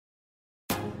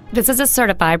This is a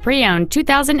certified pre-owned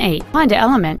 2008 Honda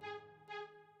Element.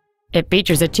 It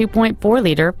features a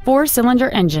 2.4-liter four-cylinder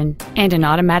engine and an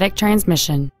automatic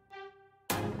transmission.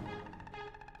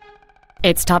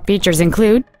 Its top features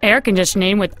include air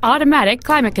conditioning with automatic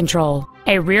climate control,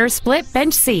 a rear split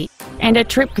bench seat, and a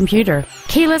trip computer,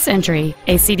 keyless entry,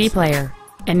 a CD player.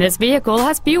 And this vehicle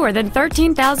has fewer than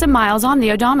 13,000 miles on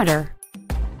the odometer.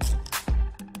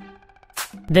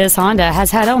 This Honda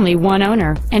has had only one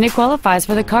owner, and it qualifies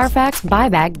for the Carfax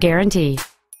buyback guarantee.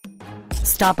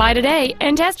 Stop by today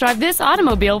and test drive this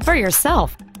automobile for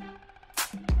yourself.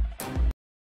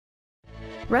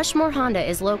 Rushmore Honda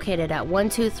is located at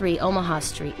 123 Omaha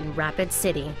Street in Rapid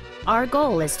City. Our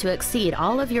goal is to exceed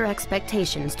all of your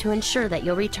expectations to ensure that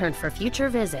you'll return for future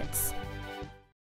visits.